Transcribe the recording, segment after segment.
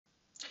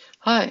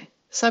Hi,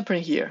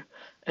 Cyprien here,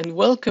 and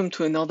welcome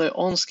to another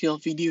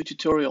OnScale video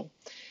tutorial.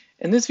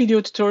 In this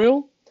video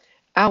tutorial,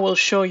 I will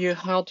show you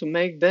how to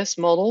make this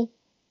model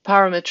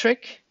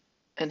parametric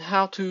and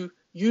how to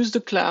use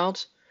the cloud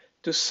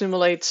to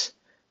simulate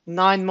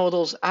 9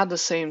 models at the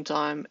same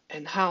time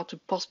and how to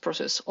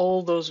post-process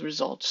all those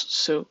results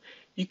so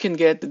you can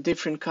get the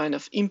different kind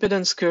of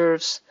impedance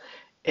curves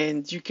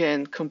and you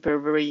can compare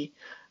very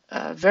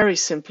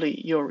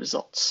simply your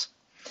results.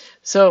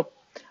 So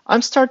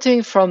I'm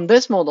starting from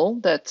this model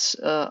that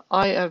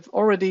I have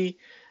already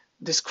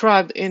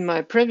described in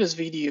my previous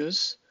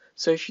videos.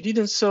 So if you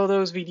didn't saw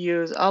those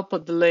videos, I'll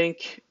put the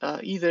link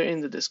either in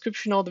the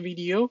description of the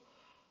video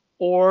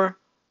or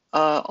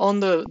on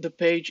the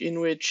page in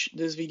which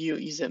this video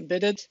is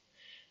embedded.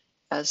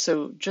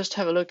 So just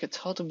have a look at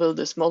how to build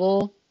this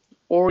model,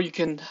 or you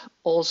can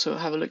also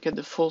have a look at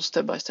the full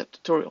step-by-step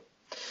tutorial.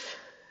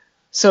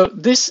 So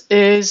this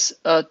is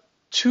a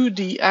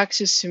 2D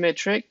axis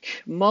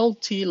symmetric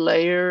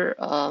multi-layer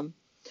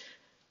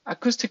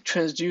acoustic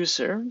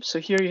transducer. So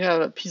here you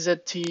have a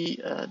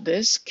PZT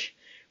disc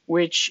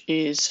which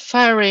is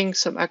firing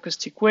some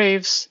acoustic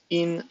waves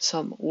in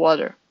some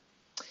water.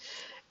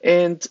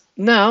 And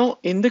now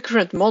in the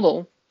current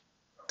model,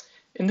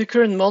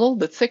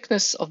 the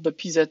thickness of the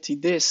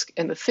PZT disc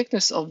and the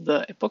thickness of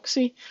the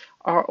epoxy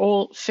are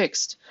all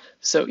fixed.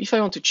 So if I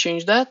want to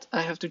change that,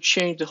 I have to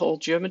change the whole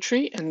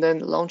geometry and then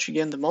launch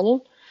again the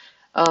model.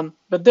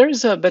 But there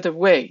is a better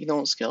way in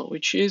OnScale,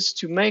 which is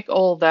to make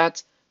all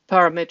that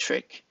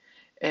parametric.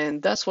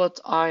 And that's what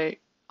I'm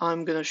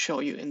going to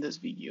show you in this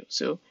video.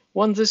 So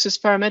once this is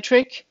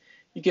parametric,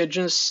 you can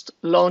just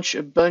launch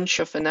a bunch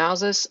of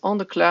analysis on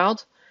the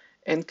cloud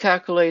and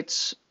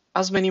calculate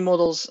as many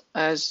models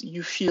as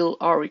you feel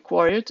are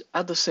required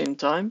at the same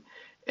time.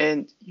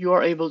 And you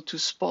are able to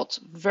spot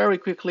very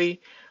quickly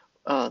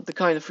the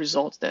kind of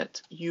results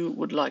that you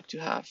would like to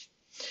have.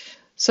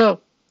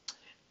 So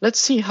let's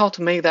see how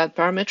to make that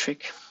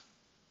parametric.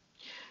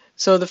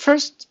 So the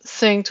first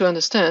thing to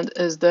understand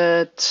is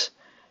that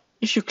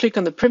if you click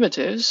on the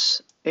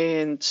primitives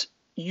and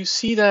you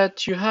see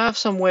that you have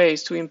some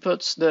ways to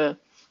input the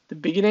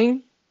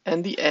beginning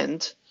and the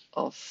end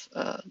of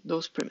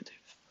those primitives.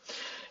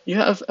 You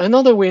have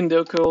another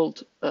window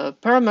called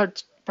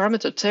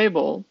parameter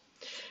table,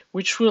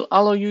 which will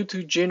allow you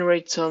to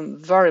generate some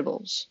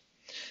variables.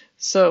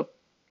 So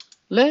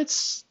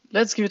let's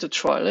give it a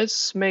try.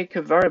 Let's make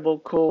a variable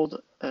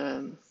called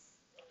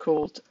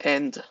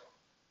end,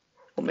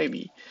 or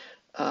maybe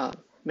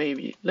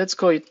let's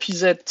call it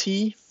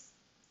PZT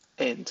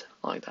end,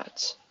 like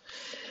that.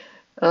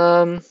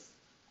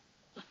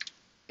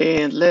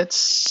 And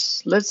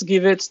let's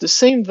give it the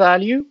same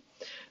value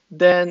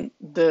than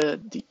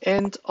the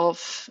end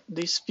of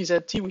this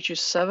PZT, which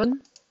is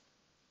 7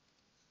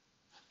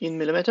 in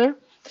millimeter.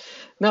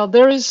 Now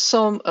there is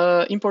some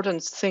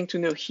important thing to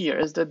know here,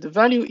 is that the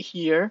value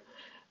here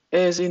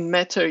is in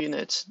meter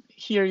units.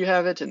 Here you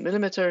have it in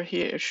millimeter,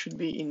 here it should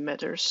be in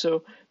meters.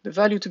 So the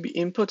value to be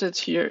inputted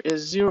here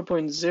is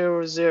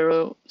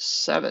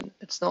 0.007.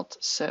 It's not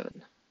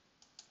 7.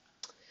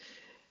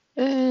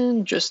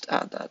 And just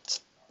add that.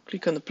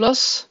 Click on the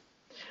plus.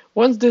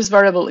 Once this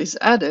variable is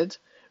added,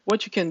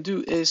 what you can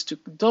do is to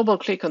double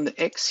click on the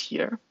X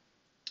here,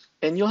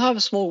 and you'll have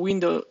a small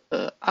window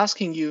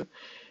asking you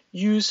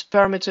use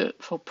parameter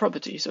for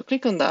properties. So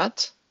click on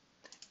that,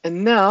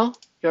 and now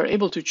you're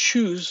able to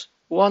choose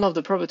one of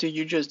the properties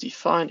you just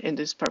defined in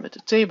this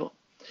parameter table.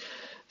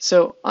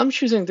 So I'm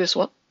choosing this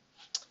one,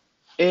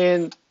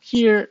 and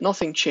here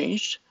nothing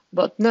changed,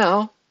 but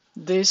now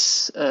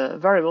this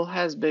variable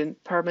has been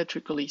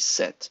parametrically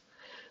set.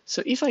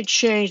 So if I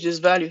change this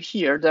value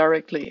here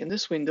directly in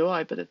this window,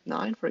 I put it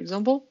 9, for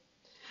example,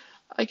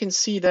 I can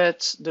see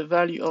that the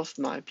value of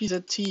my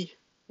PZT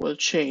will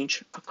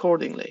change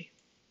accordingly.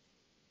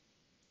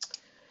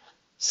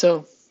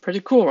 So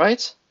pretty cool,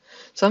 right?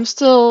 So I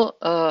still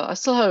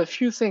have a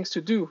few things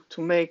to do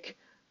to make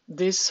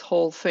this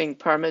whole thing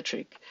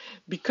parametric,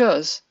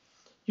 because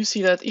you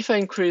see that if I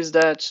increase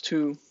that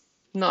to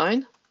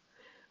 9,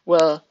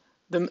 well,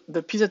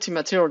 the PZT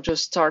material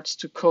just starts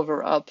to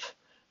cover up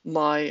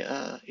my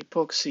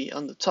epoxy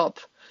on the top.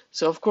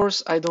 So of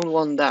course I don't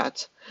want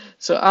that.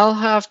 So I'll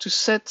have to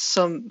set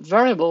some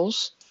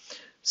variables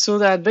so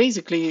that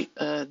basically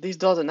this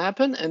doesn't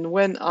happen, and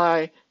when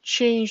I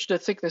change the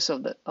thickness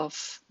of the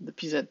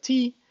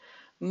PZT,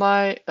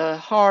 my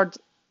hard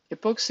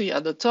epoxy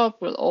at the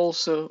top will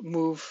also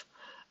move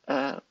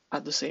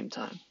at the same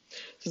time.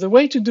 So the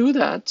way to do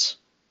that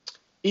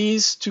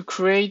is to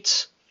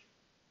create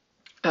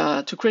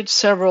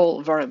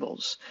several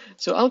variables.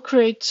 So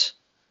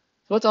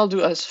what I'll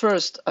do as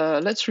first,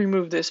 let's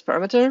remove this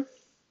parameter,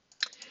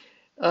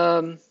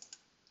 and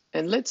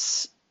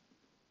let's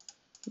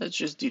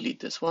just delete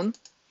this one.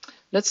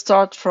 Let's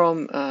start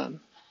from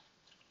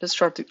let's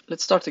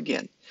start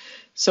again.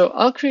 So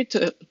I'll create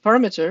a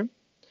parameter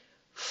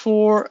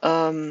for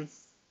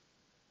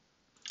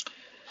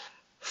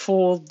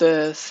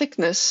the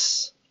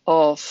thickness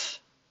of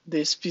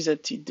this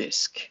PZT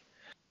disk.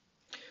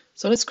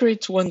 So let's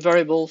create one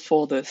variable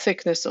for the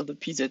thickness of the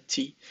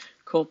PZT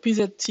called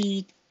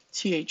PZT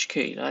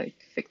THK, like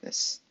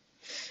thickness.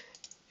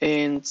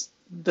 And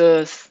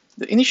the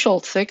initial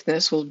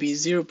thickness will be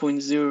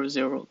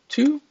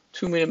 0.002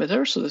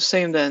 millimeters, so the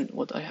same than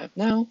what I have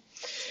now.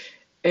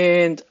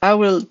 And I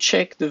will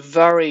check the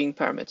varying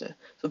parameter.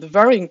 So the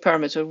varying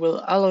parameter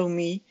will allow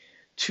me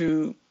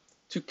to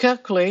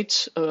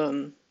calculate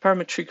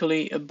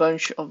parametrically a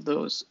bunch of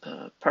those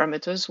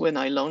parameters when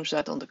I launch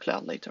that on the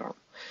cloud later on.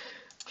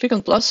 Click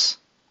on plus,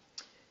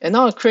 and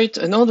now I'll create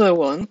another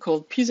one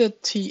called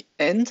PZT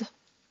end.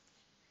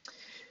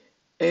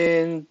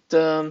 And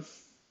okay,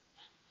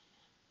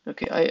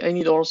 I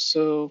need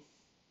also,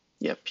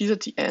 yeah,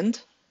 PZT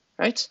end,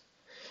 right?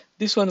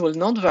 This one will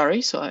not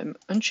vary, so I'm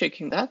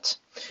unchecking that.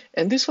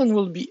 And this one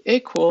will be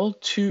equal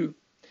to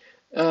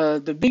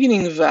the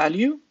beginning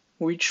value,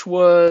 which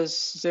was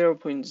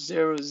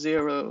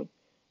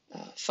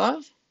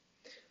 0.005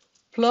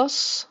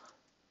 plus,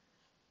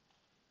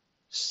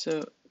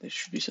 so there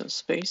should be some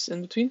space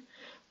in between,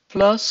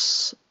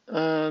 plus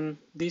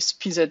this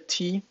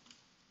PZT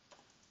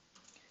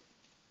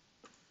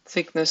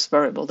thickness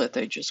variable that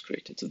I just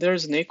created. So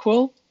there's an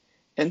equal,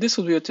 and this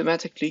will be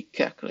automatically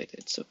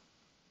calculated. So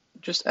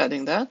just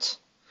adding that.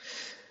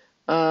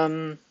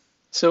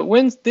 So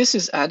when this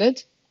is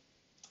added,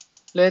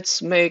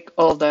 let's make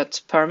all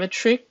that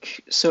parametric.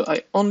 So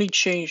I only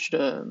changed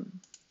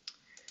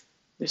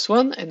this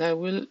one, and I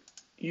will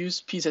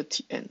use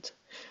PZT end.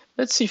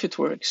 Let's see if it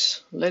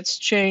works. Let's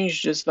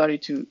change this value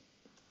to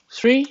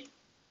 3,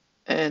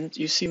 and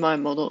you see my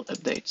model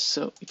updates.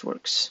 So it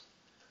works.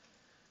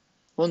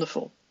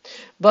 Wonderful.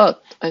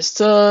 But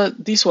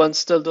this one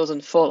still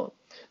doesn't follow.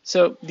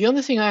 So the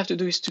only thing I have to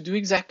do is to do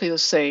exactly the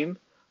same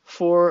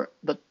for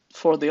the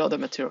other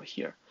material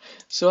here.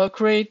 So I'll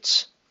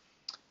create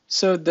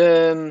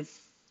another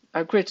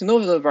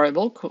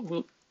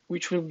variable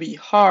which will be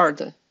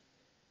hard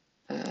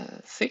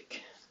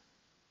thick.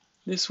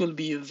 This will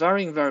be a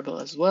varying variable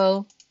as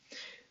well.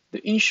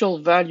 The initial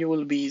value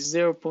will be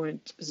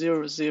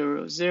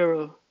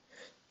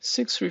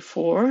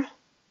 0.000634,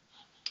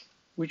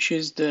 which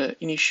is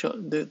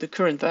the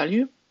current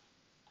value.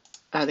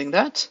 Adding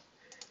that,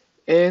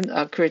 and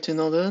I'll create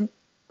another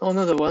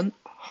one,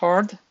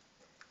 hard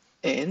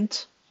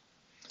end.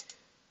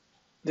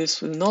 This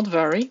will not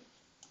vary,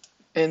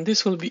 and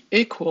this will be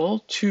equal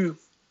to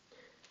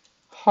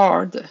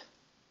hard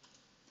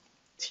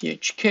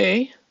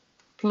THK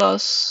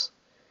plus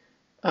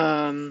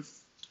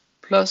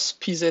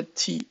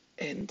PZT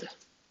end.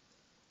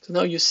 So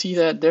now you see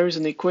that there is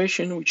an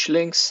equation which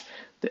links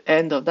the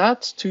end of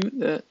that to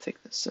the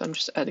thickness. So I'm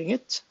just adding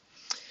it.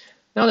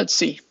 Now let's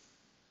see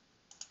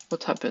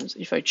what happens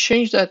if I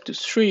change that to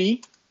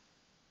 3.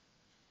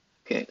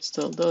 Okay, it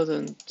still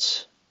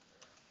doesn't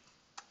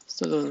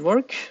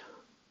work.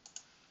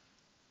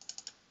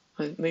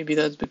 Maybe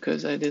that's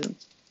because I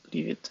didn't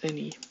leave it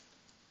any.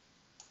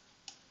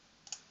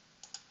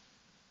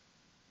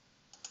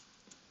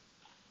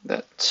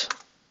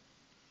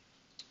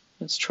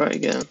 Let's try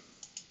again.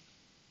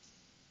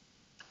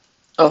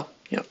 Oh,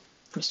 yeah,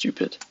 I'm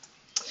stupid.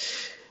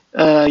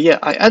 Yeah,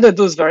 I added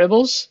those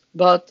variables,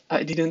 but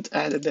I didn't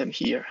add them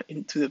here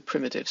into the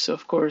primitive. So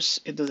of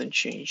course it doesn't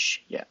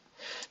change. Yeah.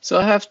 So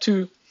I have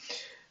to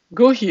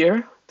go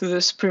here to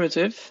this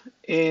primitive,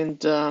 and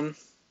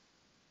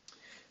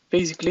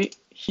basically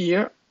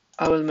here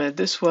I will make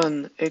this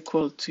one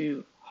equal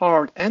to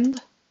hard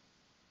end,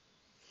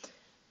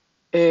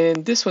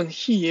 and this one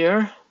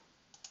here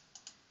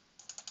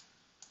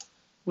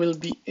will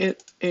be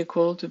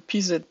equal to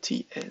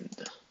PZT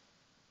end.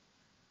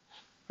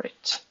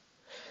 Right.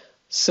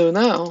 So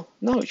now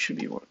it should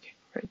be working,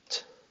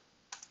 right?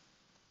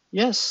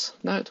 Yes,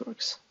 now it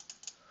works.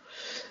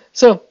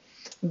 So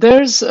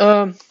there's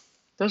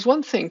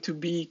one thing to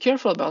be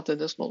careful about in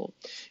this model.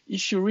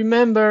 If you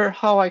remember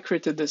how I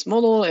created this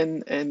model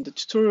and the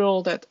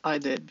tutorial that I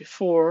did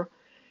before,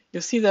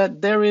 you'll see that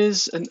there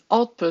is an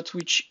output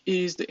which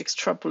is the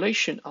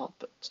extrapolation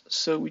output,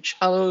 so which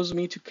allows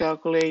me to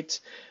calculate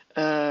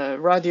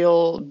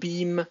radial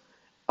beam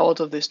out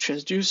of this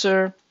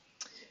transducer.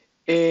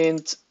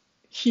 And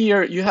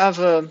here you have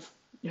a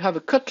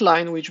cut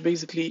line which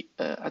basically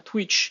at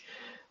which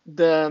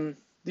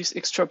this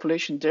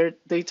extrapolation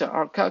data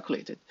are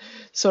calculated.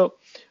 So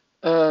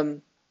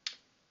you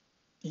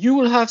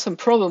will have some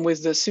problem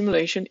with the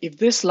simulation if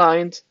this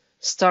line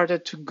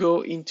started to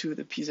go into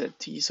the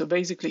PZT. So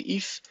basically,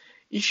 if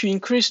you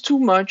increase too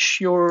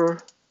much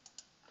your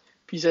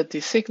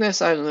PZT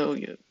thickness, I don't know,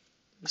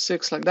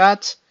 6 like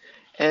that,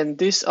 and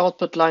this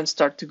output line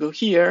start to go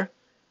here,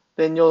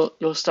 then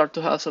you'll start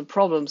to have some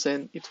problems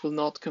and it will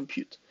not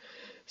compute.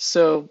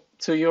 So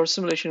your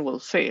simulation will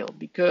fail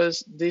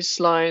because this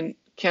line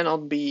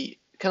cannot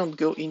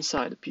go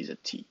inside the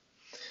PZT.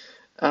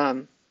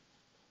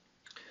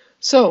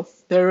 So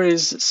there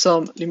is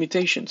some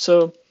limitation.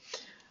 So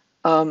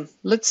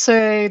let's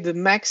say the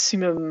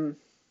maximum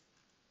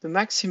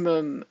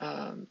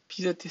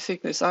PZT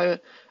thickness I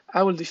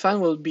will define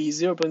will be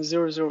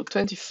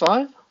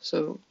 0.0025,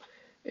 so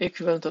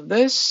equivalent of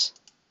this.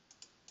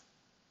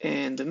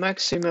 and the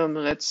maximum,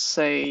 let's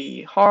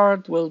say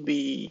hard, will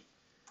be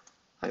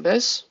like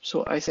this.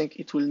 So I think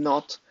it will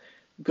not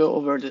go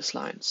over this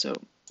line. So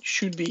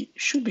should be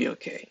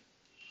okay.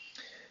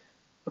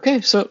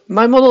 Okay, so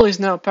my model is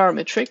now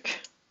parametric.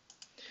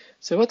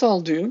 So what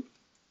I'll do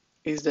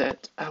is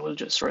that I will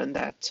just run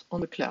that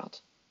on the cloud.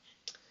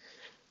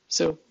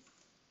 So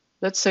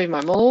let's save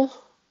my model,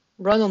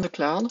 run on the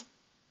cloud.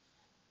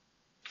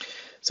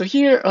 So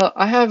here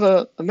I have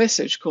a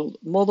message called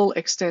model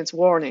extents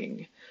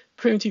warning.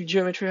 Primitive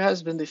geometry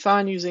has been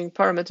defined using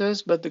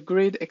parameters, but the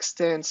grid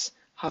extents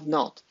have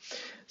not.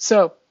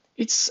 So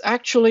it's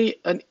actually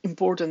an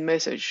important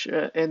message.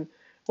 And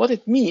what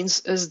it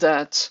means is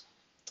that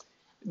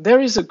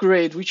there is a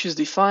grid which is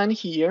defined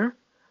here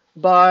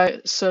by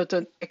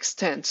certain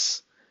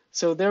extents.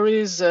 So there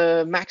is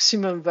a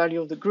maximum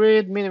value of the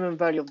grid, minimum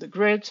value of the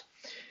grid,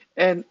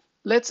 and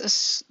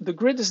the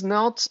grid is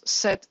not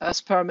set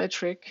as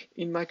parametric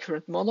in my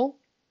current model.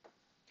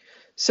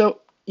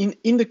 So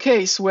in the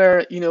case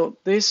where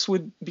this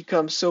would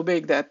become so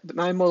big that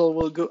my model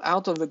will go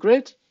out of the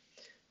grid,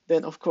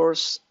 then of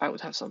course I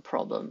would have some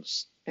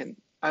problems and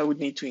I would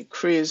need to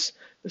increase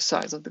the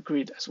size of the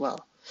grid as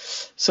well.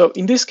 So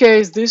in this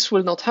case, this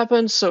will not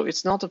happen, so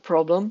it's not a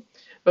problem.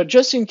 But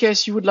just in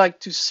case you would like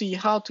to see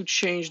how to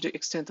change the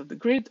extent of the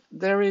grid,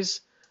 there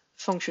is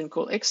a function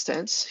called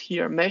extents,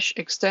 here mesh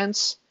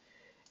extents,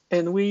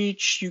 in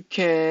which you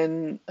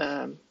can,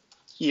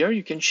 here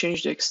you can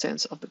change the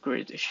extents of the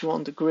grid. If you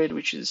want the grid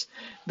which is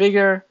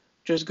bigger,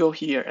 just go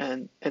here,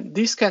 and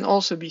this can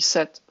also be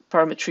set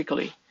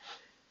parametrically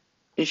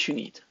if you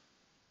need.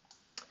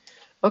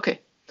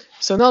 Okay,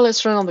 so now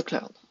let's run on the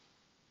cloud.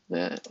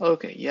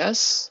 Okay,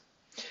 yes.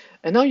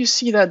 And now you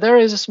see that there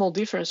is a small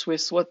difference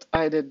with what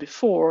I did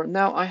before.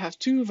 Now I have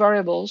two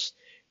variables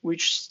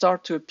which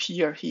start to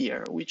appear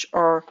here, which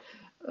are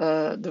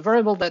the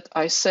variable that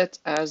I set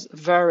as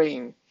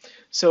varying.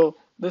 So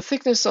the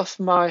thickness of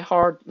my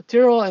hard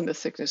material and the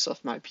thickness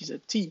of my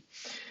PZT.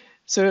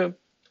 So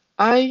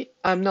I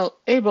am not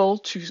able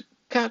to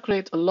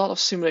calculate a lot of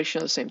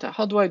simulation at the same time.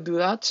 How do I do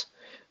that?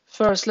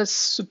 First, let's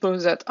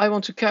suppose that I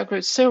want to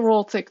calculate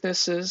several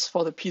thicknesses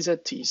for the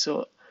PZT.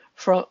 So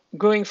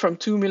going from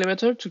 2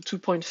 millimeter to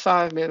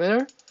 2.5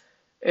 millimeter,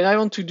 and I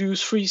want to do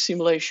 3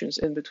 simulations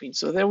in between.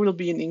 So there will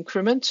be an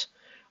increment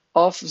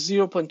of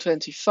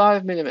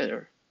 0.25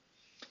 millimeter.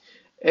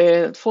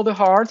 And for the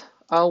hard,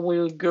 I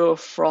will go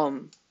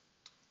from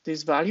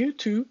this value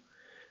to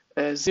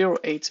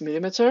 0.8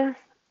 millimeter,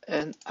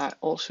 and I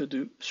also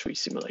do 3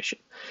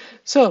 simulations.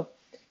 So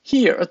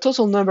here, a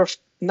total number of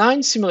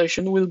 9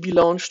 simulations will be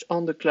launched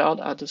on the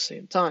cloud at the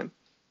same time.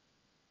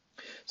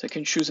 So I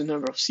can choose a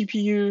number of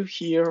CPU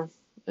here.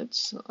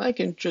 I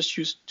can just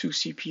use 2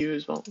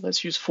 CPUs. Well,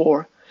 let's use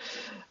 4.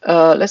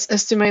 Let's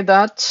estimate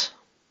that,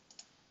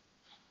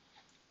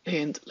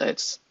 and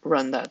let's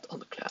run that on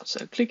the cloud.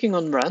 So clicking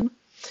on run,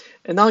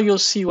 and now you'll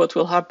see what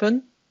will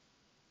happen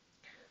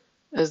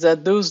is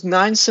that those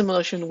 9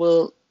 simulations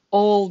will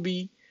all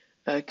be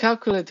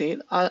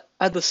calculated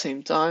at the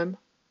same time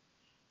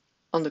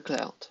on the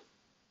cloud.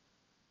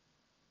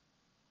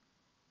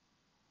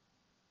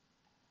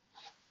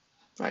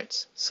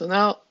 Right, so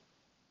now,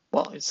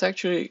 well, it's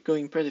actually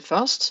going pretty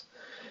fast.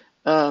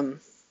 Already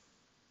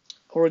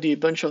a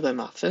bunch of them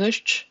are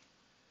finished.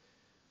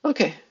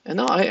 Okay, and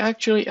now I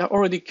actually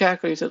already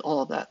calculated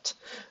all of that.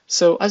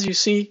 So as you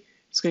see,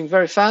 it's going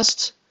very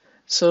fast.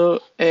 So,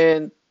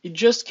 and it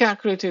just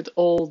calculated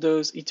all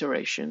those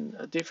iteration,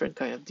 different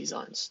kind of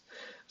designs.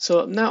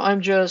 So now I'm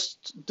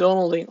just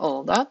downloading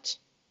all of that.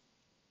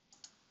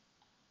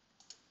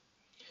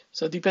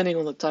 So depending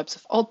on the types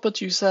of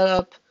output you set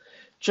up,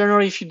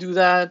 generally if you do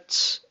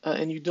that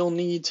and you don't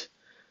need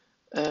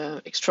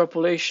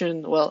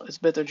extrapolation, well, it's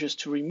better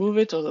just to remove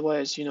it.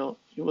 Otherwise, you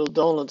will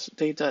download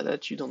data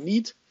that you don't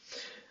need.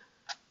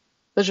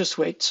 Let's just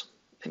wait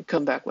and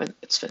come back when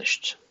it's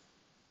finished.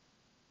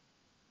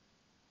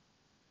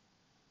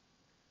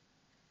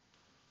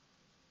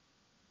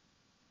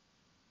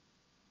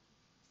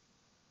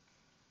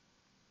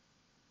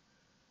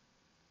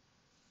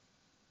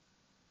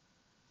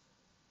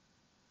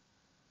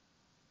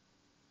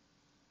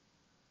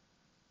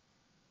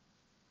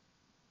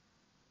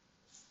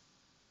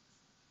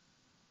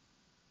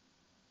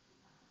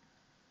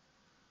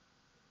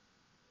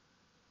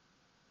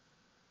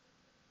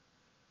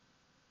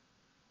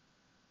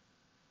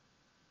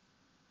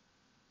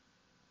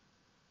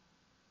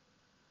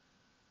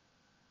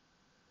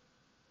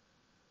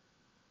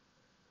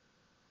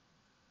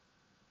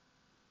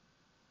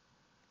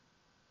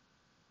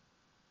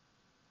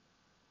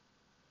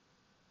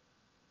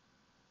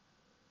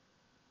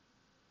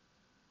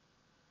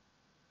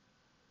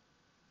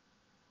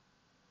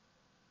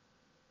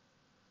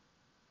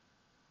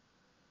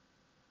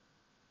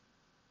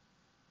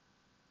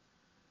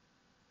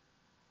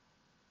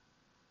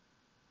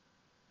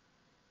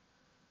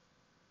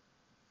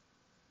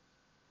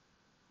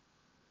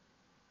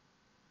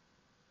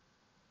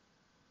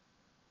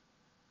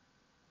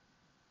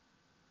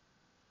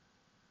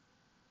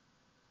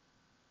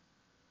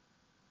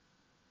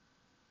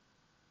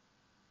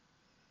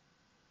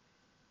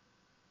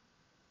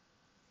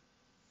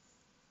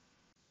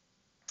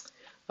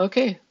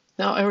 Okay,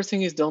 now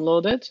everything is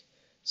downloaded,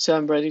 so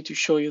I'm ready to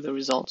show you the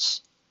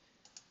results.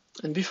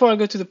 And before I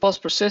go to the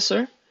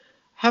post-processor,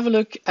 have a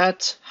look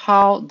at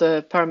how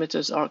the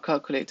parameters are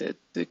calculated,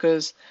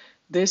 because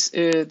this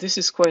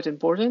is quite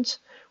important.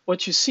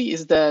 What you see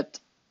is that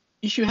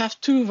if you have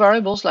two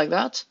variables like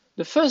that,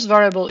 the first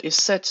variable is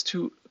set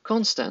to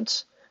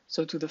constant,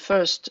 so to the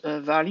first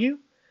value,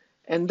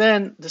 and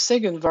then the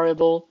second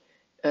variable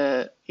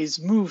is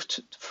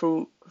moved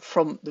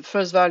from the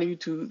first value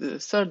to the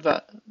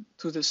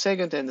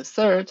second and the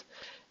third,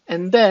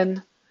 and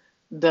then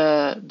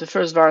the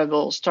first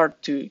variable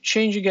start to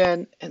change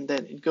again, and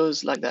then it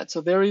goes like that.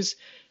 So there is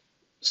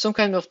some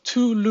kind of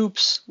two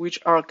loops which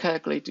are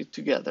calculated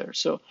together.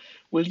 So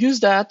we'll use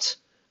that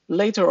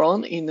later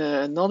on in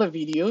another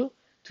video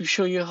to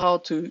show you how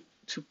to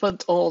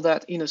put all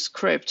that in a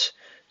script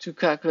to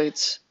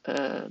calculate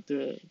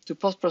to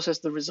post-process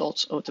the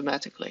results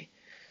automatically.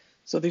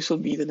 So this will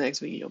be the next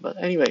video. But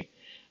anyway,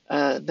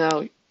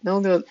 now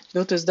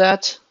notice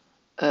that.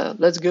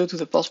 Let's go to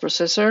the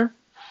post-processor.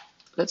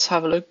 Let's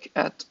have a look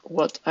at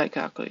what I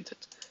calculated.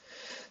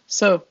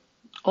 So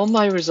all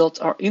my results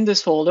are in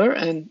this folder,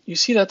 and you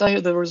see that I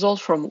have the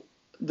results from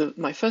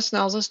my first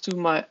analysis to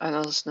my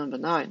analysis number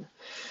 9.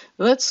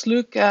 Let's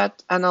look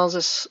at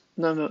analysis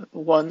number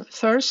 1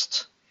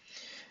 first.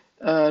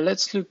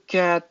 Let's look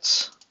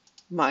at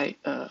my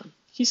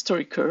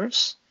history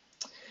curves,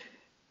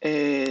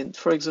 and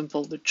for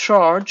example the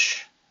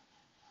charge.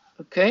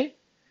 Okay,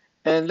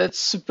 and let's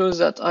suppose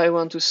that I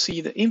want to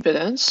see the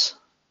impedance.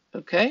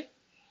 Okay,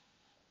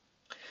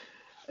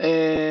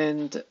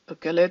 and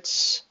okay,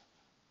 let's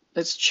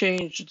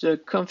change the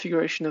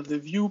configuration of the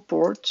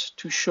viewport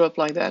to show up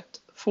like that,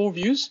 4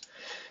 views.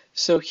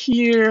 So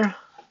here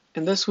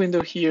in this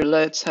window here,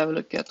 let's have a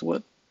look at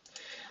the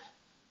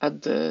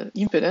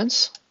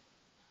impedance.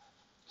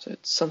 So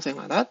it's something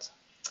like that.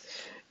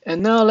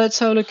 And now let's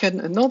have a look at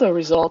another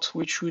result,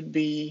 which would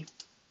be,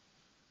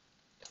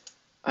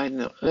 I don't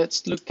know,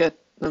 let's look at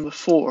number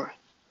 4.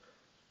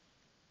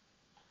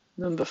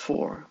 Number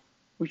 4,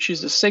 which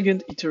is the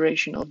second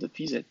iteration of the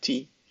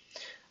PZT.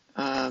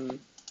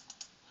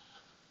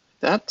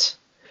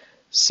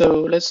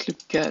 So let's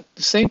look at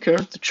the same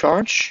curve, the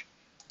charge.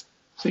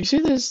 So you see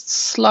there's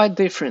slight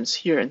difference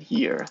here and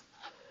here.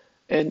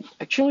 And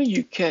actually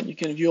you can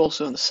view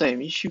also on the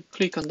same. If you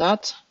click on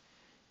that,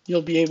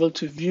 you'll be able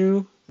to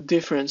view the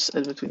difference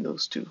between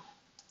those two,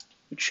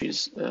 which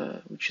is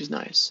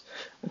nice.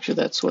 Actually,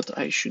 that's what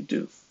I should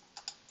do.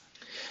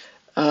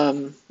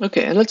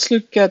 Okay, and let's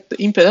look at the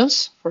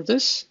impedance for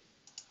this.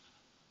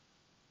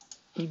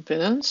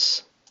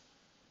 Impedance.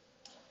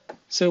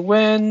 So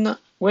when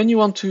you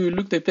want to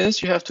look the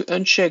impedance, you have to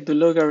uncheck the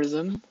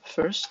logarithm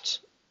first.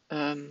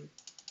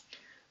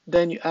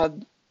 Then you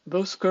add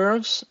both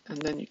curves,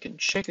 and then you can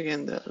check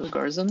again the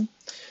logarithm.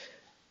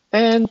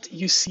 And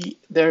you see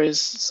there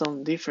is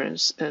some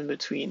difference in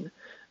between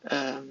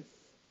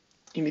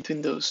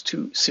those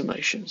two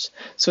simulations.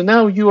 So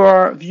now you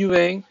are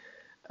viewing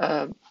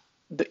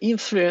the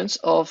influence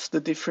of the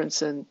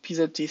difference in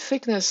PZT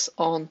thickness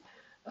on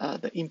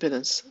the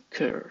impedance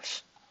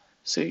curve.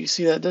 So you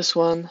see that this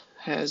one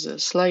has a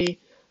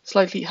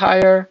slightly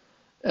higher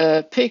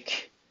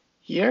peak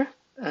here,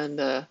 and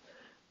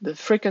the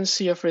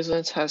frequency of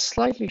resonance has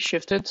slightly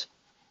shifted.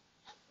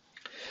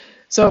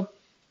 So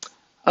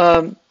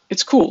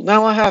it's cool.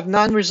 Now I have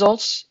 9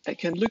 results. I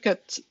can look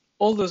at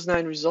all those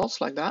 9 results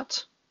like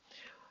that.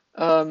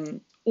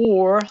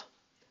 Or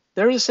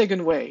there is a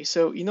second way.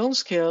 So in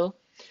OnScale,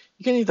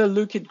 you can either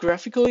look it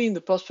graphically in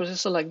the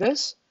post-processor like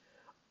this,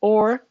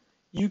 or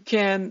you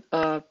can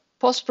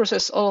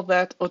post-process all of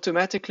that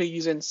automatically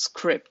using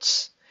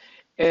scripts.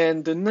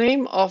 And the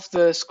name of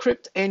the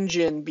script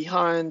engine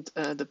behind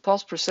the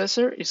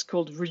post-processor is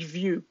called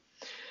Review.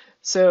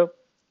 So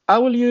I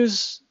will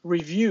use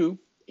Review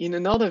in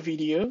another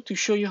video to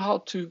show you how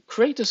to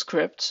create a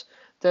script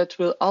that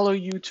will allow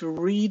you to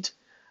read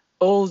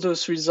all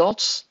those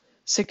results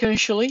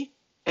sequentially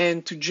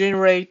and to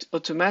generate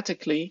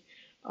automatically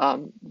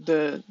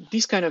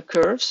these kind of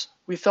curves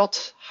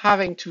without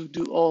having to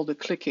do all the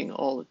clicking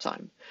all the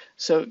time.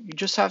 So you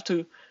just have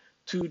to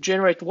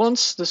generate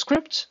once the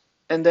script,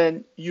 and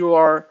then you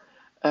are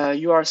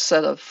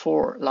set up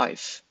for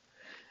life.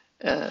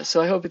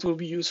 So I hope it will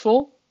be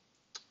useful.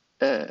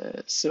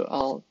 So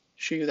I'll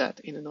show you that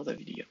in another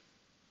video.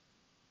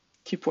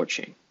 Keep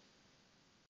watching.